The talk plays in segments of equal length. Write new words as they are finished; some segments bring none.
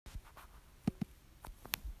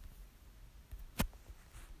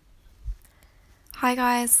Hi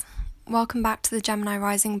guys, welcome back to the Gemini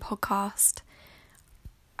Rising podcast.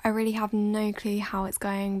 I really have no clue how it's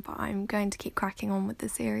going, but I'm going to keep cracking on with the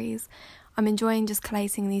series. I'm enjoying just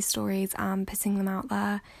collating these stories and putting them out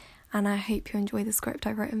there, and I hope you enjoy the script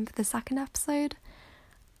I've written for the second episode.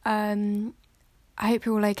 I hope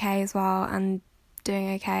you're all okay as well and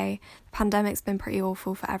doing okay. The pandemic's been pretty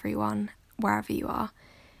awful for everyone, wherever you are.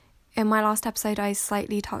 In my last episode, I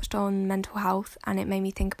slightly touched on mental health, and it made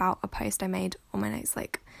me think about a post I made on my notes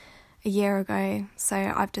like a year ago, so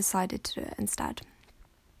I've decided to do it instead.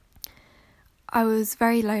 I was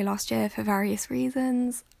very low last year for various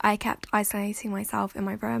reasons. I kept isolating myself in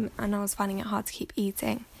my room, and I was finding it hard to keep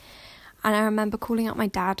eating. And I remember calling up my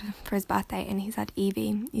dad for his birthday, and he said,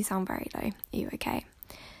 "Evie, you sound very low. Are you okay?"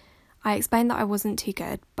 I explained that I wasn't too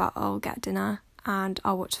good, but I'll get dinner, and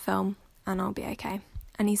I'll watch a film, and I'll be okay.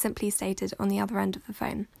 And he simply stated on the other end of the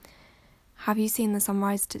phone, "Have you seen the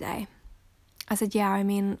sunrise today?" I said, "Yeah,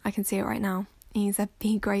 I can see it right now." And he said,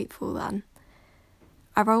 "Be grateful then."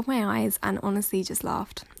 I rolled my eyes and honestly just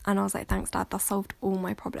laughed. And I was like, "Thanks, Dad, that solved all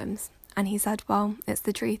my problems." And he said, "Well, it's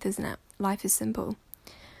the truth, isn't it? Life is simple."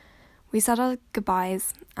 We said our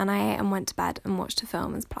goodbyes, and I ate and went to bed and watched a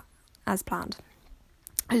film as planned.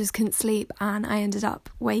 I just couldn't sleep, and I ended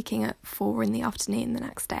up waking at 4 p.m. the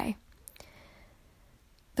next day.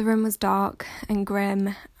 The room was dark and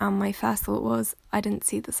grim, and my first thought was, I didn't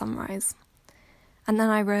see the sunrise. And then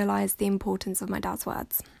I realised the importance of my dad's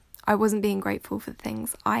words. I wasn't being grateful for the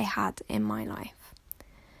things I had in my life.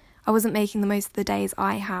 I wasn't making the most of the days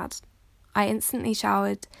I had. I instantly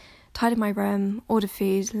showered, tidied my room, ordered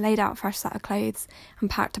food, laid out a fresh set of clothes, and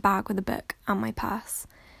packed a bag with a book and my purse.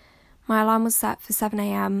 My alarm was set for 7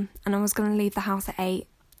 a.m, and I was going to leave the house at 8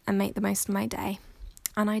 and make the most of my day.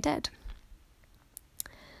 And I did.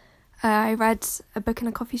 I read a book in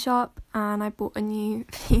a coffee shop, and I bought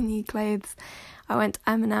few new clothes. I went to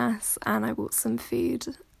M&S and I bought some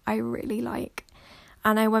food I really like.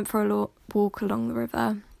 And I went for a walk along the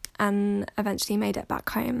river and eventually made it back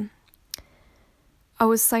home. I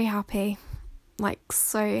was so happy,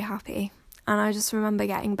 so happy. And I just remember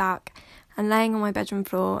getting back and laying on my bedroom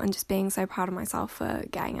floor and just being so proud of myself for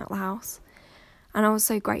getting out of the house. And I was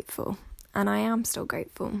so grateful, and I am still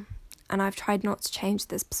grateful. And I've tried not to change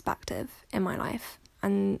this perspective in my life.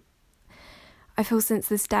 And I feel since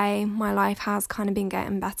this day, my life has kind of been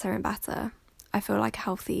getting better and better. I feel like a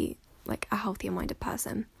healthier-minded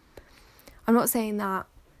person. I'm not saying that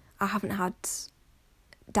I haven't had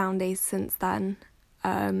down days since then.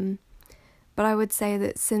 But I would say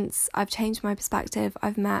that since I've changed my perspective,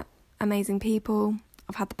 I've met amazing people.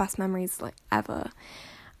 I've had the best memories ever.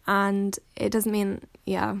 And it doesn't mean,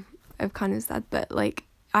 I've kind of said, but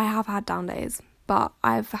I have had down days, but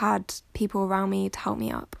I've had people around me to help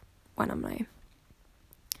me up when I'm low.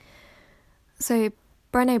 So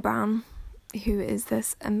Brené Brown, who is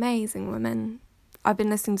this amazing woman, I've been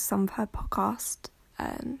listening to some of her podcast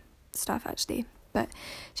stuff actually, but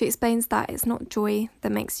she explains that it's not joy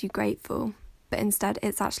that makes you grateful, but instead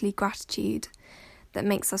it's actually gratitude that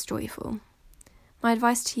makes us joyful. My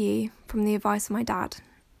advice to you, from the advice of my dad,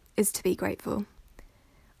 is to be grateful.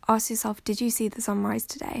 Ask yourself, did you see the sunrise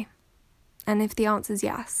today? And if the answer is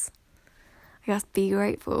yes, I guess be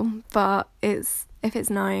grateful. But if it's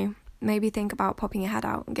no, maybe think about popping your head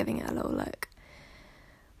out and giving it a little look.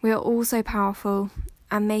 We are all so powerful,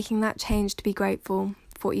 and making that change to be grateful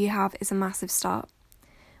for what you have is a massive start.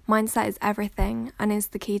 Mindset is everything and is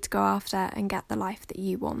the key to go after and get the life that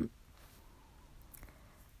you want.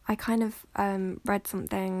 I kind of read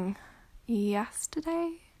something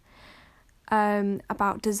yesterday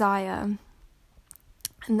about desire,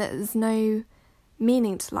 and that there's no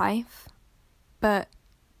meaning to life, but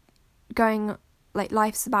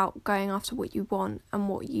life's about going after what you want and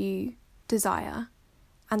what you desire,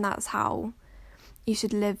 and that's how you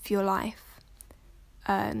should live your life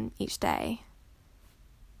each day,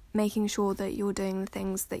 making sure that you're doing the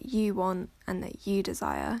things that you want and that you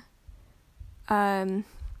desire.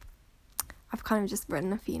 I've kind of just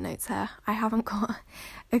written a few notes here. I haven't got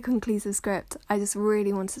a conclusive script. I just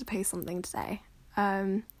really wanted to post something today.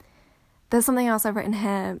 There's something else I've written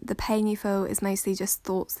here. The pain you feel is mostly just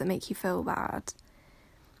thoughts that make you feel bad.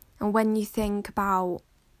 And when you think about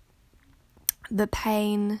the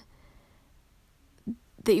pain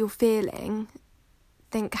that you're feeling,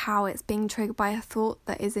 think how it's being triggered by a thought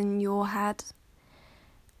that is in your head.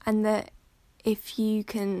 And that if you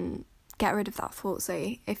can get rid of that thought,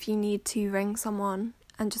 so if you need to ring someone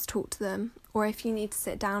and just talk to them, or if you need to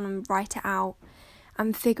sit down and write it out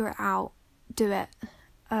and figure it out, do it.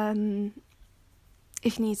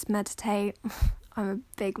 If you need to meditate, I'm a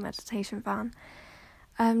big meditation fan.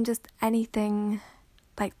 Just anything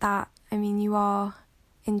like that. I mean, you are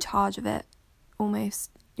in charge of it,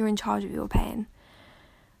 almost. You're in charge of your pain.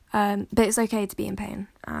 But it's okay to be in pain,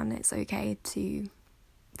 and it's okay to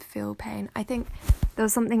feel pain. I think there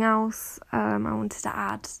was something else I wanted to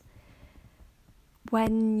add.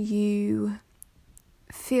 When you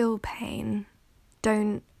feel pain,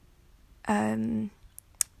 don't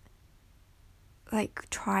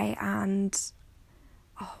try and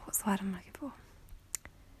what's the word I'm looking for?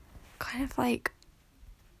 Kind of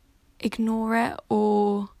ignore it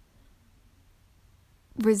or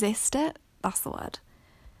resist it. That's the word.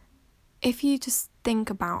 If you just think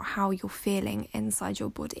about how you're feeling inside your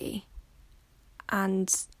body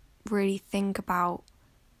and really think about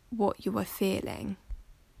what you are feeling,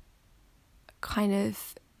 kind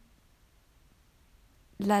of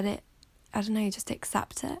let it, just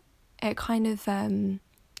accept it. It kind of,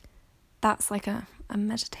 that's like a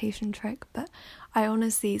meditation trick, but I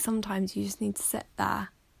honestly, sometimes you just need to sit there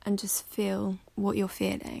and just feel what you're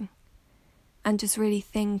feeling and just really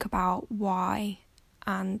think about why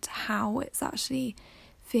and how it's actually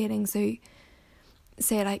feeling. So,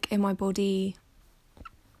 say in my body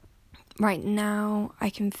right now, I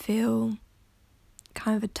can feel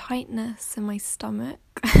kind of a tightness in my stomach.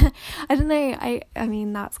 I don't know, I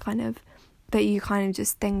mean, that's kind of, but you kind of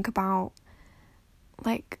just think about,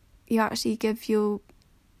 you actually give your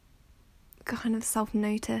kind of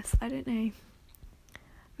self-notice. I don't know.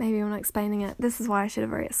 Maybe I'm not explaining it. This is why I should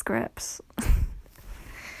have wrote a script.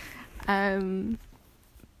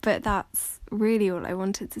 But that's really all I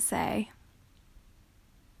wanted to say.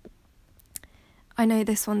 I know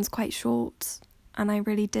this one's quite short, and I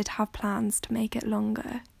really did have plans to make it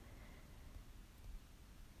longer.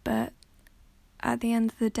 But at the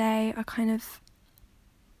end of the day, I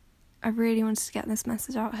really wanted to get this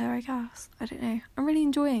message out here, I guess. I don't know. I'm really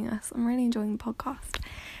enjoying this. I'm really enjoying the podcast.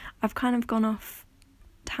 I've kind of gone off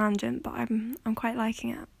tangent, but I'm quite liking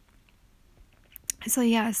it.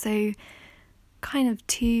 So kind of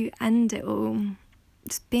to end it all,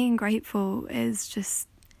 just being grateful is just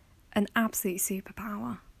an absolute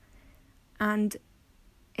superpower. And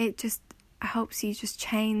it just helps you just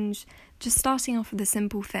change, just starting off with the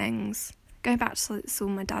simple things. Going back to all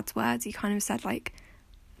my dad's words, he kind of said,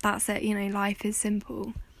 that's it, life is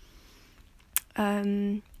simple.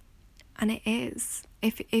 And it is.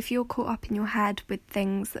 If you're caught up in your head with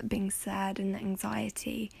things that are being said and the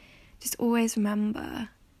anxiety, just always remember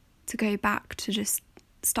to go back to just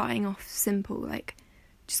starting off simple,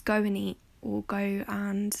 just go and eat, or go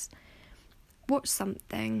and watch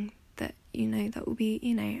something that that will be,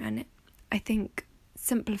 and I think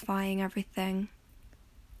simplifying everything,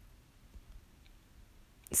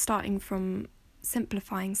 starting from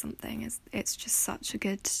simplifying something, it's just such a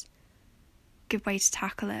good way to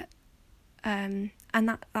tackle it. And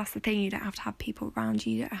that's the thing, you don't have to have people around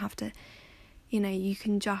you, you don't have to, you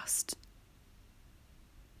can just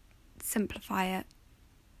simplify it.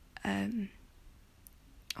 I'm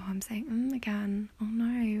saying again, oh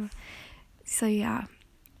no. So yeah,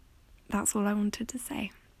 that's all I wanted to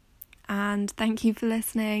say, and thank you for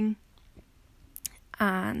listening,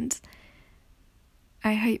 and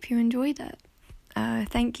I hope you enjoyed it.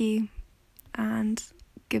 Thank you, and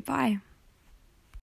goodbye.